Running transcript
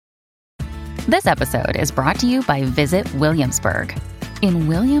This episode is brought to you by Visit Williamsburg. In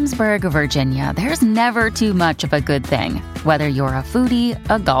Williamsburg, Virginia, there's never too much of a good thing. Whether you're a foodie,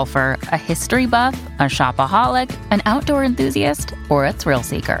 a golfer, a history buff, a shopaholic, an outdoor enthusiast, or a thrill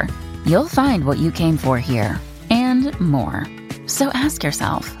seeker, you'll find what you came for here and more. So ask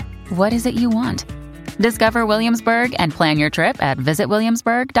yourself, what is it you want? Discover Williamsburg and plan your trip at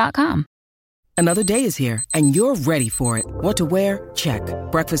visitwilliamsburg.com. Another day is here, and you're ready for it. What to wear? Check.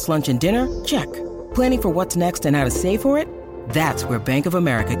 Breakfast, lunch, and dinner? Check. Planning for what's next and how to save for it? That's where Bank of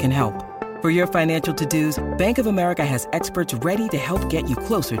America can help. For your financial to-dos, Bank of America has experts ready to help get you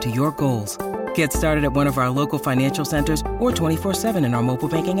closer to your goals. Get started at one of our local financial centers or 24/7 in our mobile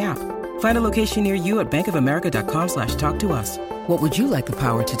banking app. Find a location near you at bankofamerica.com/talktous. What would you like the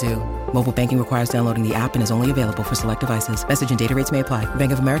power to do? Mobile banking requires downloading the app and is only available for select devices. Message and data rates may apply.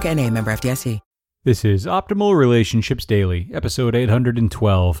 Bank of America N.A., member FDIC. This is Optimal Relationships Daily, episode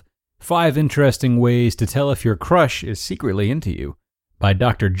 812, 5 Interesting Ways to Tell If Your Crush is Secretly Into You, by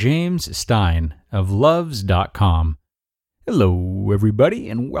Dr. James Stein of Luvze.com. Hello, everybody,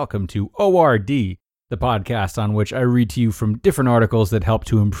 and welcome to ORD, the podcast on which I read to you from different articles that help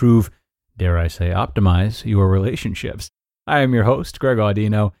to improve, dare I say, optimize your relationships. I am your host, Greg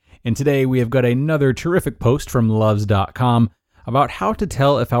Audino, and today we have got another terrific post from Luvze.com about how to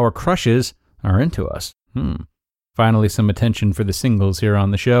tell if our crushes are into us. Finally, some attention for the singles here on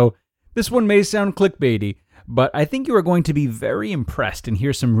the show. This one may sound clickbaity, but I think you are going to be very impressed and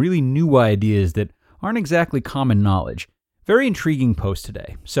hear some really new ideas that aren't exactly common knowledge. Very intriguing post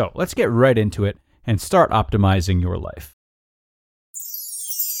today. So let's get right into it and start optimizing your life.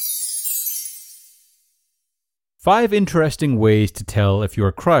 5 Interesting Ways to Tell If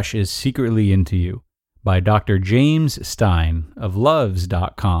Your Crush is Secretly Into You, by Dr. James Stein of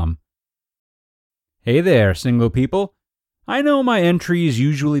Luvze.com. Hey there, single people. I know my entries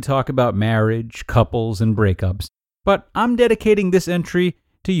usually talk about marriage, couples, and breakups, but I'm dedicating this entry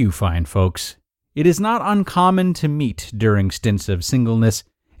to you fine folks. It is not uncommon to meet during stints of singleness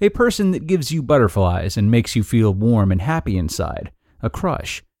a person that gives you butterflies and makes you feel warm and happy inside, a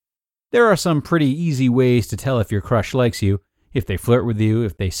crush. There are some pretty easy ways to tell if your crush likes you, if they flirt with you,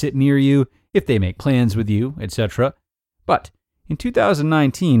 if they sit near you, if they make plans with you, etc. But in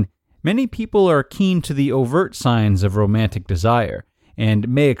 2019, many people are keen to the overt signs of romantic desire and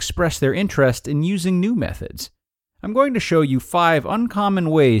may express their interest in using new methods. I'm going to show you 5 uncommon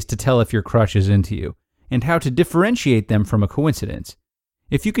ways to tell if your crush is into you and how to differentiate them from a coincidence.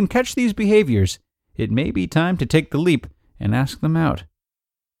 If you can catch these behaviors, it may be time to take the leap and ask them out.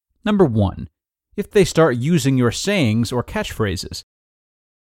 Number 1. If they start using your sayings or catchphrases.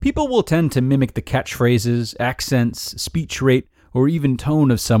 People will tend to mimic the catchphrases, accents, speech rate, or even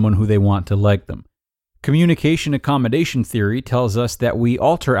tone of someone who they want to like them. Communication accommodation theory tells us that we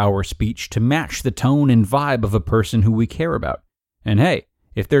alter our speech to match the tone and vibe of a person who we care about. And hey,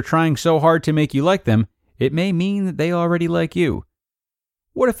 if they're trying so hard to make you like them, it may mean that they already like you.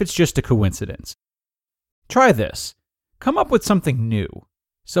 What if it's just a coincidence? Try this. Come up with something new.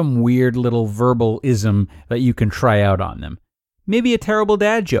 Some weird little verbal ism that you can try out on them. Maybe a terrible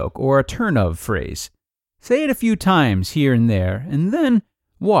dad joke or a turn-of phrase. Say it a few times here and there, and then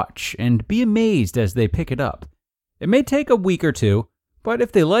watch and be amazed as they pick it up. It may take a week or two, but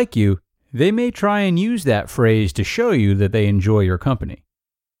if they like you, they may try and use that phrase to show you that they enjoy your company.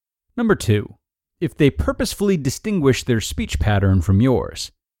 Number 2. If they purposefully distinguish their speech pattern from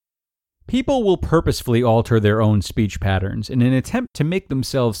yours. People will purposefully alter their own speech patterns in an attempt to make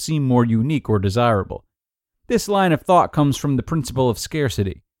themselves seem more unique or desirable. This line of thought comes from the principle of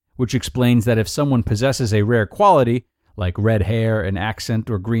scarcity, which explains that if someone possesses a rare quality, like red hair, an accent,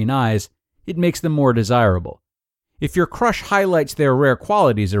 or green eyes, it makes them more desirable. If your crush highlights their rare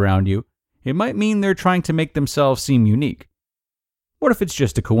qualities around you, it might mean they're trying to make themselves seem unique. What if it's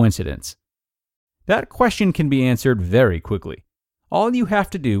just a coincidence? That question can be answered very quickly. All you have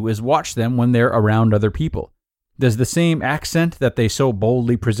to do is watch them when they're around other people. Does the same accent that they so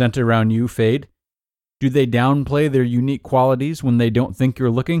boldly present around you fade? Do they downplay their unique qualities when they don't think you're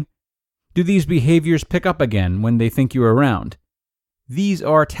looking? Do these behaviors pick up again when they think you're around? These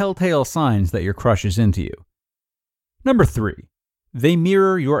are telltale signs that your crush is into you. Number 3. They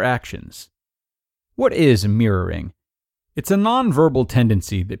mirror your actions. What is mirroring? It's a nonverbal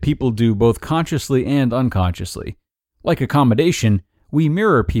tendency that people do both consciously and unconsciously. Like accommodation, we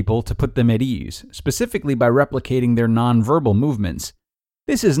mirror people to put them at ease, specifically by replicating their nonverbal movements.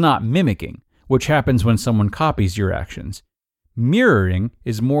 This is not mimicking, which happens when someone copies your actions. Mirroring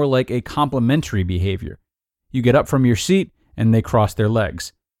is more like a complementary behavior. You get up from your seat and they cross their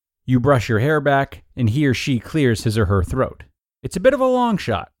legs. You brush your hair back and he or she clears his or her throat. It's a bit of a long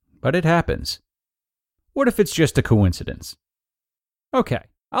shot, but it happens. What if it's just a coincidence? Okay,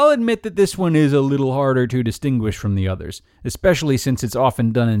 I'll admit that this one is a little harder to distinguish from the others, especially since it's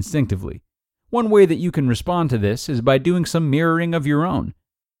often done instinctively. One way that you can respond to this is by doing some mirroring of your own.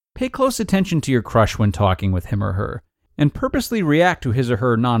 Pay close attention to your crush when talking with him or her, and purposely react to his or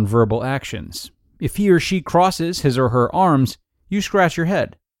her nonverbal actions. If he or she crosses his or her arms, you scratch your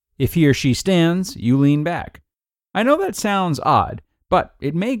head. If he or she stands, you lean back. I know that sounds odd, but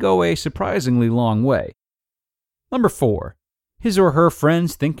it may go a surprisingly long way. Number 4. His or her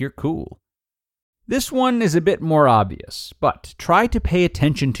friends think you're cool. This one is a bit more obvious, but try to pay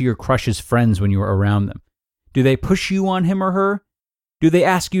attention to your crush's friends when you are around them. Do they push you on him or her? Do they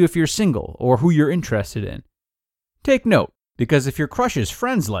ask you if you're single or who you're interested in? Take note, because if your crush's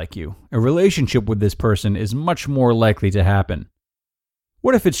friends like you, a relationship with this person is much more likely to happen.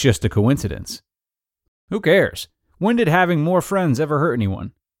 What if it's just a coincidence? Who cares? When did having more friends ever hurt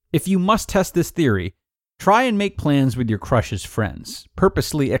anyone? If you must test this theory, try and make plans with your crush's friends,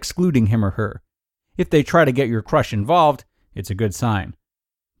 purposely excluding him or her. If they try to get your crush involved, it's a good sign.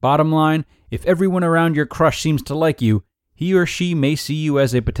 Bottom line, if everyone around your crush seems to like you, he or she may see you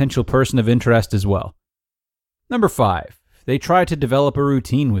as a potential person of interest as well. Number 5. They try to develop a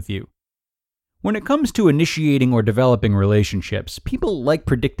routine with you. When it comes to initiating or developing relationships, people like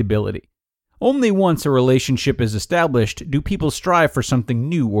predictability. Only once a relationship is established do people strive for something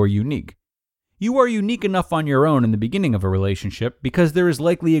new or unique. You are unique enough on your own in the beginning of a relationship because there is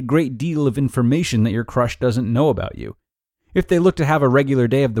likely a great deal of information that your crush doesn't know about you. If they look to have a regular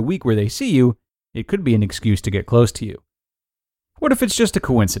day of the week where they see you, it could be an excuse to get close to you. What if it's just a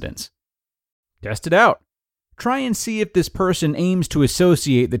coincidence? Test it out. Try and see if this person aims to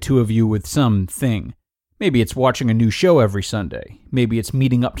associate the two of you with something. Maybe it's watching a new show every Sunday. Maybe it's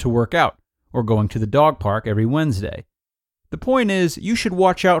meeting up to work out, or going to the dog park every Wednesday. The point is, you should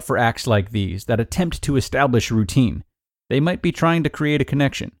watch out for acts like these that attempt to establish routine. They might be trying to create a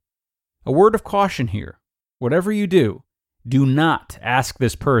connection. A word of caution here. Whatever you do not ask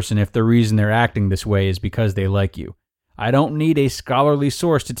this person if the reason they're acting this way is because they like you. I don't need a scholarly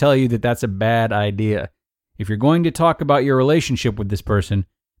source to tell you that that's a bad idea. If you're going to talk about your relationship with this person,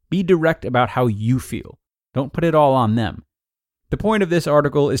 be direct about how you feel. Don't put it all on them. The point of this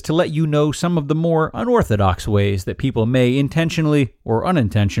article is to let you know some of the more unorthodox ways that people may intentionally or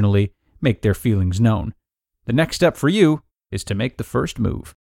unintentionally make their feelings known. The next step for you is to make the first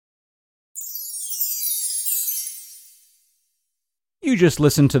move. You just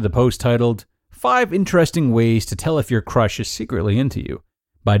listened to the post titled, 5 Interesting Ways to Tell If Your Crush is Secretly Into You,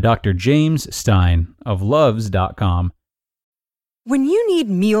 by Dr. James Stein of Luvze.com. When you need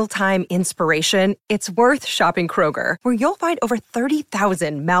mealtime inspiration, it's worth shopping Kroger, where you'll find over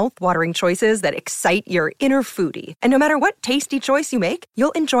 30,000 mouth-watering choices that excite your inner foodie. And no matter what tasty choice you make,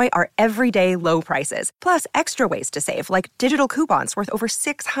 you'll enjoy our everyday low prices, plus extra ways to save, like digital coupons worth over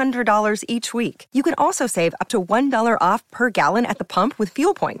 $600 each week. You can also save up to $1 off per gallon at the pump with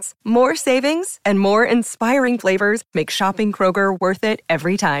fuel points. More savings and more inspiring flavors make shopping Kroger worth it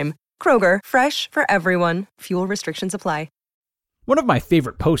every time. Kroger, fresh for everyone. Fuel restrictions apply. One of my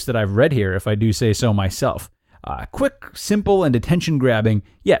favorite posts that I've read here, if I do say so myself. Quick, simple, and attention-grabbing,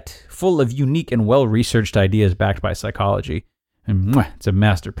 yet full of unique and well-researched ideas backed by psychology. And it's a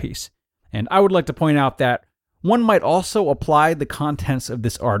masterpiece. And I would like to point out that one might also apply the contents of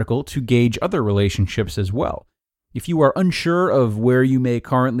this article to gauge other relationships as well. If you are unsure of where you may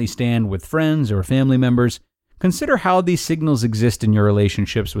currently stand with friends or family members, consider how these signals exist in your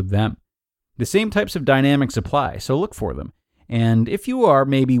relationships with them. The same types of dynamics apply, so look for them. And if you are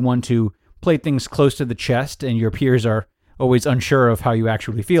maybe one to play things close to the chest and your peers are always unsure of how you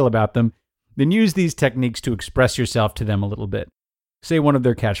actually feel about them, then use these techniques to express yourself to them a little bit. Say one of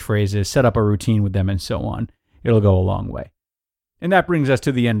their catchphrases, set up a routine with them, and so on. It'll go a long way. And that brings us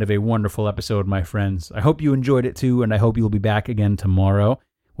to the end of a wonderful episode, my friends. I hope you enjoyed it too, and I hope you'll be back again tomorrow.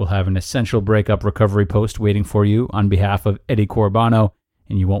 We'll have an essential breakup recovery post waiting for you on behalf of Eddie Corbano,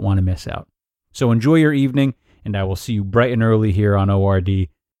 and you won't want to miss out. So enjoy your evening, and I will see you bright and early here on ORD,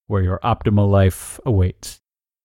 where your optimal life awaits.